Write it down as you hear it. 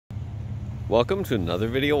Welcome to another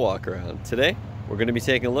video walk around. Today we're going to be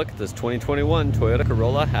taking a look at this 2021 Toyota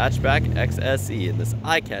Corolla Hatchback XSE in this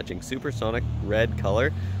eye-catching supersonic red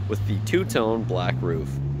color with the two-tone black roof.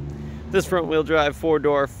 This front-wheel drive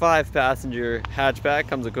 4-door 5-passenger hatchback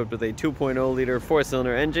comes equipped with a 2.0-liter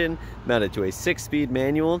 4-cylinder engine mounted to a 6-speed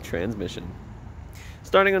manual transmission.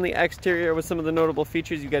 Starting on the exterior with some of the notable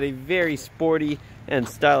features, you've got a very sporty and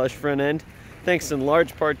stylish front end. Thanks in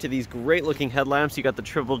large part to these great looking headlamps. You got the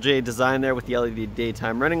Triple J design there with the LED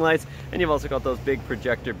daytime running lights, and you've also got those big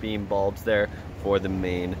projector beam bulbs there for the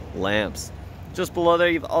main lamps. Just below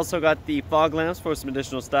there you've also got the fog lamps for some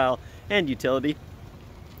additional style and utility.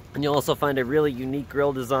 And you'll also find a really unique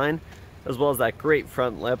grille design, as well as that great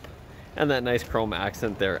front lip and that nice chrome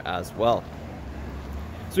accent there as well.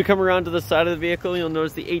 As we come around to the side of the vehicle, you'll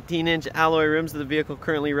notice the 18-inch alloy rims that the vehicle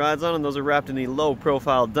currently rides on, and those are wrapped in the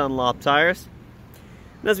low-profile Dunlop tires.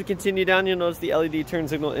 And as we continue down, you'll notice the LED turn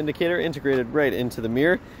signal indicator integrated right into the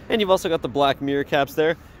mirror, and you've also got the black mirror caps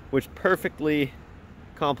there, which perfectly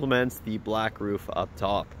complements the black roof up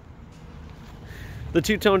top. The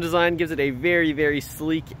two-tone design gives it a very, very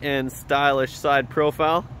sleek and stylish side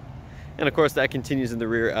profile, and of course that continues in the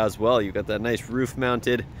rear as well. You've got that nice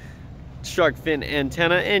roof-mounted shark fin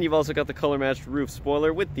antenna, and you've also got the color matched roof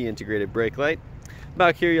spoiler with the integrated brake light.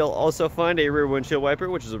 Back here you'll also find a rear windshield wiper,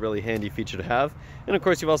 which is a really handy feature to have, and of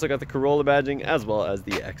course you've also got the Corolla badging as well as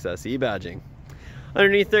the XSE badging.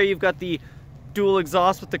 Underneath there you've got the dual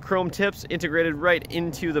exhaust with the chrome tips integrated right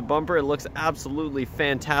into the bumper. It looks absolutely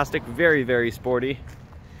fantastic, very, very sporty.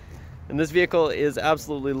 And this vehicle is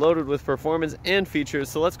absolutely loaded with performance and features,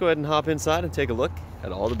 so let's go ahead and hop inside and take a look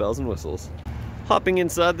at all the bells and whistles. Hopping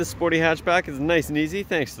inside this sporty hatchback is nice and easy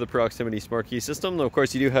thanks to the proximity smart key system, though of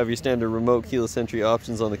course you do have your standard remote keyless entry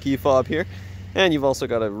options on the key fob here, and you've also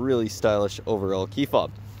got a really stylish overall key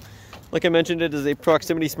fob. Like I mentioned, it is a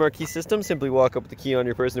proximity smart key system. Simply walk up with the key on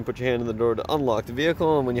your person and put your hand in the door to unlock the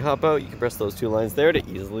vehicle, and when you hop out you can press those two lines there to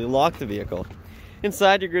easily lock the vehicle.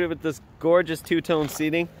 Inside you're greeted with this gorgeous two-tone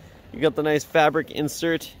seating. You've got the nice fabric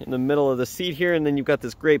insert in the middle of the seat here, and then you've got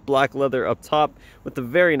this great black leather up top with the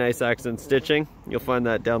very nice accent stitching. You'll find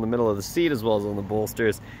that down the middle of the seat as well as on the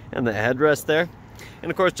bolsters and the headrest there. And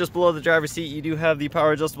of course, just below the driver's seat, you do have the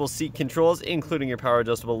power adjustable seat controls, including your power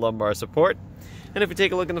adjustable lumbar support. And if you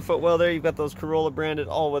take a look in the footwell there, you've got those Corolla branded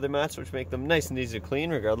all-weather mats, which make them nice and easy to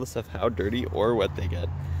clean regardless of how dirty or wet they get.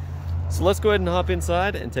 So let's go ahead and hop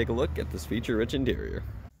inside and take a look at this feature-rich interior.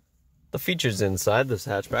 The features inside this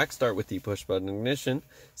hatchback start with the push-button ignition.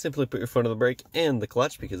 Simply put your foot on the brake and the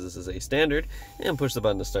clutch, because this is a standard, and push the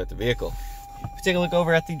button to start the vehicle. If you take a look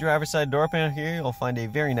over at the driver's side door panel here, you'll find a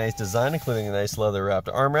very nice design, including a nice leather-wrapped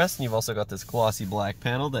armrest, and you've also got this glossy black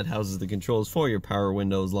panel that houses the controls for your power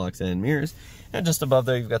windows, locks, and mirrors. And just above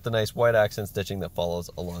there, you've got the nice white accent stitching that follows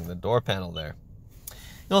along the door panel there.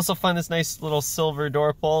 You'll also find this nice little silver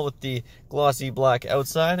door pull with the glossy black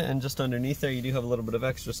outside, and just underneath there you do have a little bit of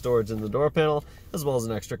extra storage in the door panel, as well as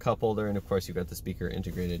an extra cup holder, and of course you've got the speaker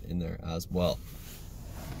integrated in there as well.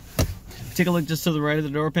 If you take a look just to the right of the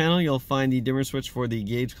door panel, you'll find the dimmer switch for the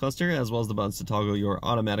gauge cluster, as well as the buttons to toggle your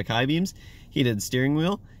automatic high beams, heated steering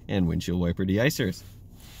wheel, and windshield wiper de-icers.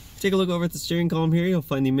 If you take a look over at the steering column here, you'll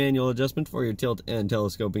find the manual adjustment for your tilt and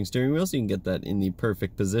telescoping steering wheel, so you can get that in the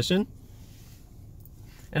perfect position.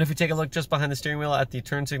 And if you take a look just behind the steering wheel at the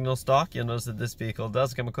turn signal stalk, you'll notice that this vehicle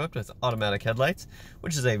does come equipped with automatic headlights,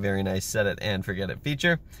 which is a very nice set it and forget it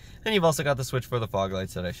feature. And you've also got the switch for the fog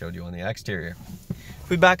lights that I showed you on the exterior. If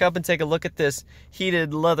we back up and take a look at this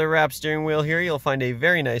heated leather wrapped steering wheel here, you'll find a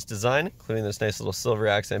very nice design, including this nice little silver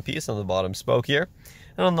accent piece on the bottom spoke here.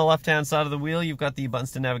 And on the left-hand side of the wheel, you've got the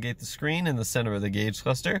buttons to navigate the screen in the center of the gauge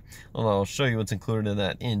cluster. And I'll show you what's included in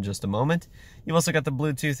that in just a moment. You've also got the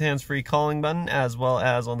Bluetooth hands-free calling button, as well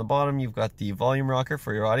as on the bottom, you've got the volume rocker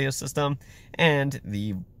for your audio system and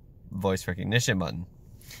the voice recognition button.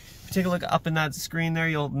 If you take a look up in that screen there,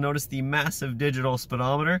 you'll notice the massive digital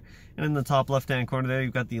speedometer. And in the top left-hand corner there,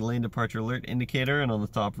 you've got the lane departure alert indicator. And on the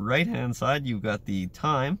top right-hand side, you've got the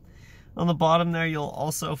time. On the bottom there, you'll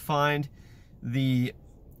also find the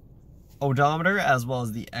odometer as well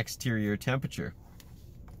as the exterior temperature.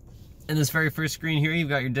 In this very first screen here, you've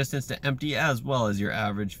got your distance to empty as well as your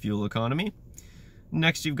average fuel economy.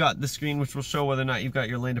 Next, you've got the screen which will show whether or not you've got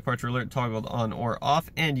your lane departure alert toggled on or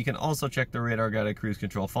off, and you can also check the radar guided cruise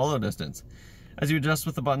control follow distance. As you adjust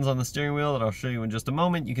with the buttons on the steering wheel that I'll show you in just a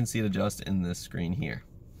moment, you can see it adjust in this screen here.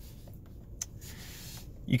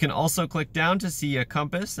 You can also click down to see a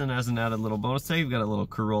compass, and as an added little bonus today, you've got a little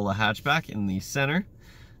Corolla hatchback in the center.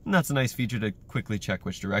 And that's a nice feature to quickly check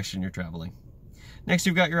which direction you're traveling. Next,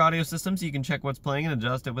 you've got your audio system, so you can check what's playing and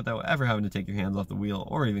adjust it without ever having to take your hands off the wheel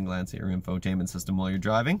or even glance at your infotainment system while you're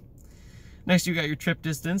driving. Next, you've got your trip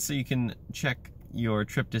distance, so you can check your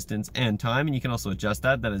trip distance and time, and you can also adjust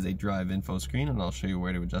that. That is a drive info screen, and I'll show you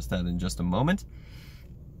where to adjust that in just a moment.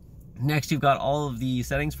 Next, you've got all of the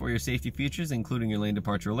settings for your safety features, including your lane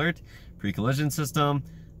departure alert, pre-collision system,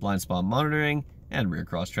 blind spot monitoring, and rear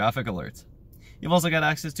cross traffic alerts. You've also got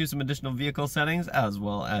access to some additional vehicle settings as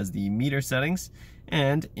well as the meter settings.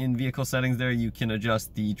 And in vehicle settings there, you can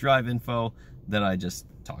adjust the drive info that I just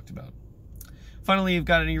talked about. Finally, you've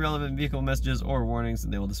got any relevant vehicle messages or warnings,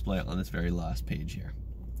 and they will display on this very last page here.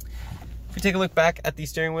 If you take a look back at the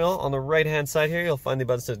steering wheel, on the right-hand side here, you'll find the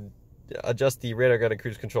buttons to adjust the radar-guided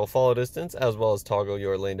cruise control follow distance, as well as toggle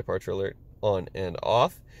your lane departure alert on and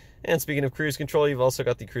off. And speaking of cruise control, you've also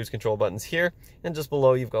got the cruise control buttons here, and just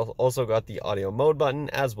below you've also got the audio mode button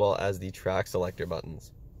as well as the track selector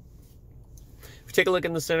buttons. If you take a look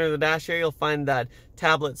in the center of the dash here, you'll find that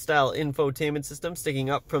tablet style infotainment system sticking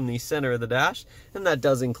up from the center of the dash, and that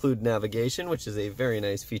does include navigation, which is a very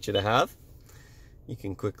nice feature to have. You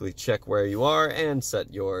can quickly check where you are and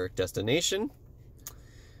set your destination.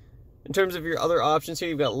 In terms of your other options here,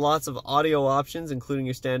 you've got lots of audio options, including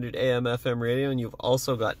your standard AM, FM radio, and you've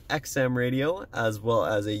also got XM radio, as well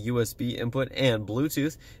as a USB input and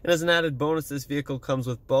Bluetooth. And as an added bonus, this vehicle comes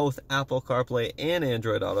with both Apple CarPlay and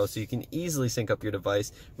Android Auto, so you can easily sync up your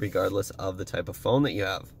device regardless of the type of phone that you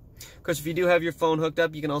have. Of course, if you do have your phone hooked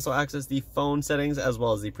up, you can also access the phone settings as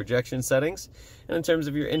well as the projection settings. And in terms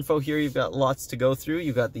of your info here, you've got lots to go through.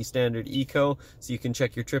 You've got the standard eco, so you can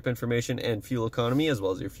check your trip information and fuel economy as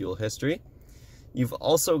well as your fuel history. You've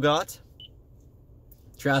also got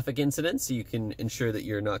traffic incidents, so you can ensure that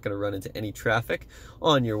you're not going to run into any traffic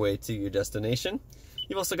on your way to your destination.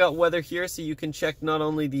 You've also got weather here, so you can check not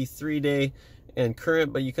only the 3-day and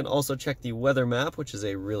current, but you can also check the weather map, which is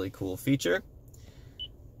a really cool feature.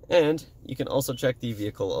 And you can also check the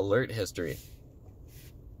vehicle alert history.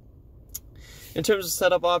 In terms of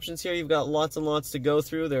setup options here, you've got lots and lots to go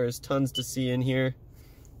through. There's tons to see in here,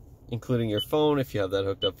 including your phone if you have that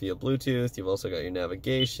hooked up via Bluetooth. You've also got your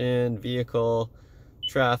navigation, vehicle,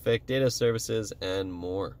 traffic, data services, and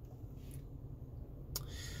more.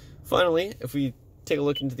 Finally, if we take a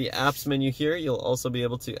look into the apps menu here, you'll also be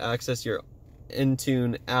able to access your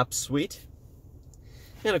Intune app suite.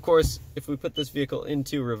 And of course, if we put this vehicle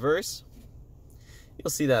into reverse,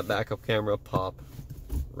 you'll see that backup camera pop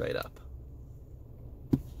right up.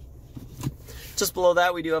 Just below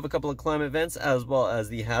that, we do have a couple of climate vents as well as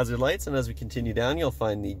the hazard lights. And as we continue down, you'll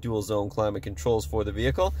find the dual zone climate controls for the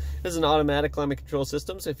vehicle. This is an automatic climate control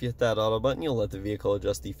system, so if you hit that auto button, you'll let the vehicle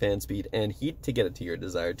adjust the fan speed and heat to get it to your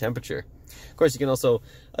desired temperature. Of course, you can also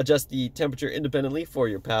adjust the temperature independently for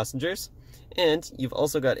your passengers. And you've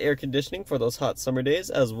also got air conditioning for those hot summer days,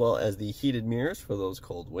 as well as the heated mirrors for those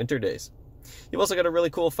cold winter days. You've also got a really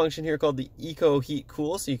cool function here called the Eco Heat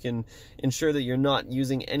Cool, so you can ensure that you're not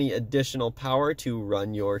using any additional power to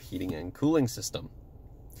run your heating and cooling system.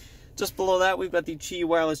 Just below that, we've got the Qi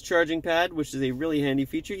wireless charging pad, which is a really handy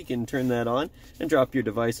feature. You can turn that on and drop your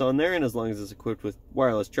device on there, and as long as it's equipped with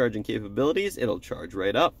wireless charging capabilities, it'll charge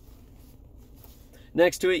right up.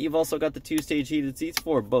 Next to it, you've also got the 2-stage heated seats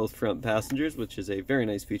for both front passengers, which is a very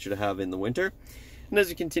nice feature to have in the winter. And as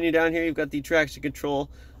you continue down here, you've got the traction control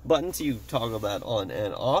button, so you toggle that on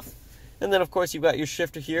and off. And then, of course, you've got your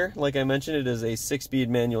shifter here. Like I mentioned, it is a 6-speed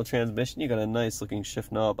manual transmission. You've got a nice looking shift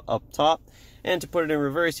knob up top. And to put it in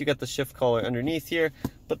reverse, you got the shift collar underneath here.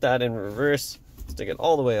 Put that in reverse, stick it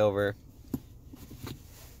all the way over.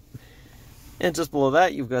 And just below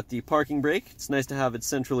that, you've got the parking brake. It's nice to have it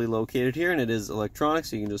centrally located here, and it is electronic,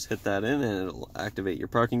 so you can just hit that in and it'll activate your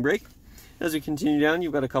parking brake. As we continue down,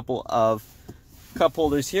 you've got a couple of cup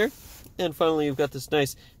holders here. And finally, you've got this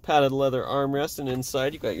nice padded leather armrest, and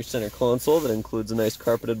inside you've got your center console that includes a nice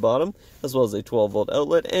carpeted bottom, as well as a 12-volt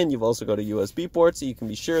outlet, and you've also got a USB port, so you can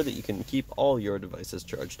be sure that you can keep all your devices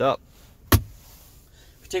charged up.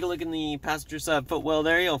 Take a look in the passenger side footwell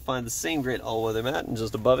there, you'll find the same great all-weather mat, and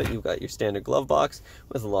just above it you've got your standard glove box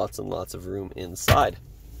with lots and lots of room inside.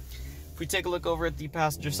 If we take a look over at the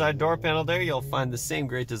passenger side door panel there, you'll find the same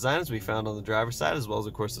great design as we found on the driver's side, as well as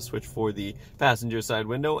of course the switch for the passenger side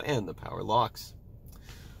window and the power locks.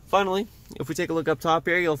 Finally, if we take a look up top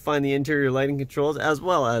here, you'll find the interior lighting controls as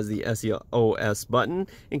well as the SOS button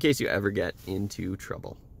in case you ever get into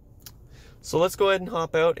trouble. So let's go ahead and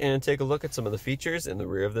hop out and take a look at some of the features in the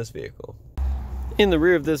rear of this vehicle. In the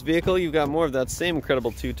rear of this vehicle, you've got more of that same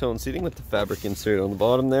incredible two-tone seating with the fabric insert on the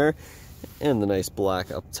bottom there, and the nice black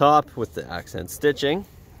up top with the accent stitching.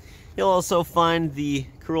 You'll also find the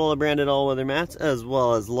Corolla branded all-weather mats, as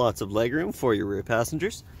well as lots of legroom for your rear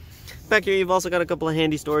passengers. Back here you've also got a couple of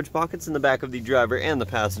handy storage pockets in the back of the driver and the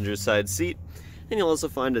passenger side seat. And you'll also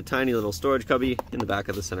find a tiny little storage cubby in the back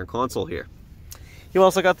of the center console here. You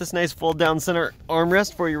also got this nice fold down center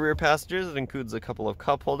armrest for your rear passengers. It includes a couple of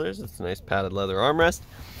cup holders. It's a nice padded leather armrest.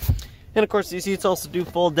 And of course these seats also do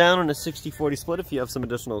fold down on a 60-40 split. If you have some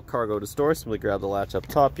additional cargo to store, simply grab the latch up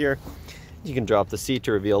top here. You can drop the seat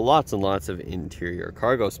to reveal lots and lots of interior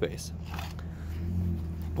cargo space.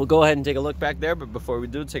 We'll go ahead and take a look back there, but before we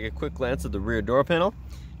do, take a quick glance at the rear door panel.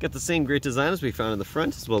 Get the same great design as we found in the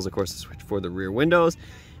front, as well as of course the switch for the rear windows.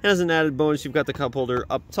 And as an added bonus, you've got the cup holder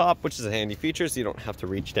up top, which is a handy feature, so you don't have to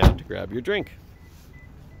reach down to grab your drink.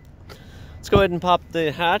 Let's go ahead and pop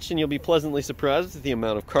the hatch, and you'll be pleasantly surprised with the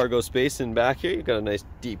amount of cargo space in back here. You've got a nice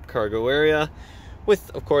deep cargo area with,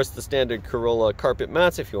 of course, the standard Corolla carpet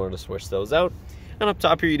mats if you want to switch those out. And up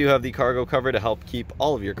top here you do have the cargo cover to help keep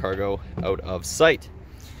all of your cargo out of sight.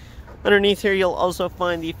 Underneath here you'll also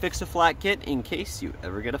find the fix-a-flat kit in case you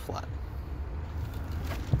ever get a flat.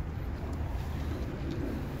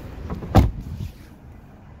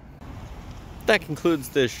 That concludes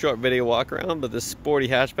this short video walk around, but this sporty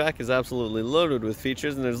hatchback is absolutely loaded with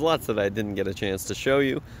features, and there's lots that I didn't get a chance to show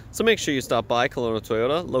you. So make sure you stop by Kelowna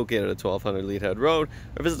Toyota, located at 1200 Leadhead Road,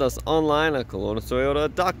 or visit us online at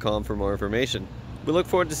KelownaToyota.com for more information. We look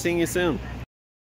forward to seeing you soon.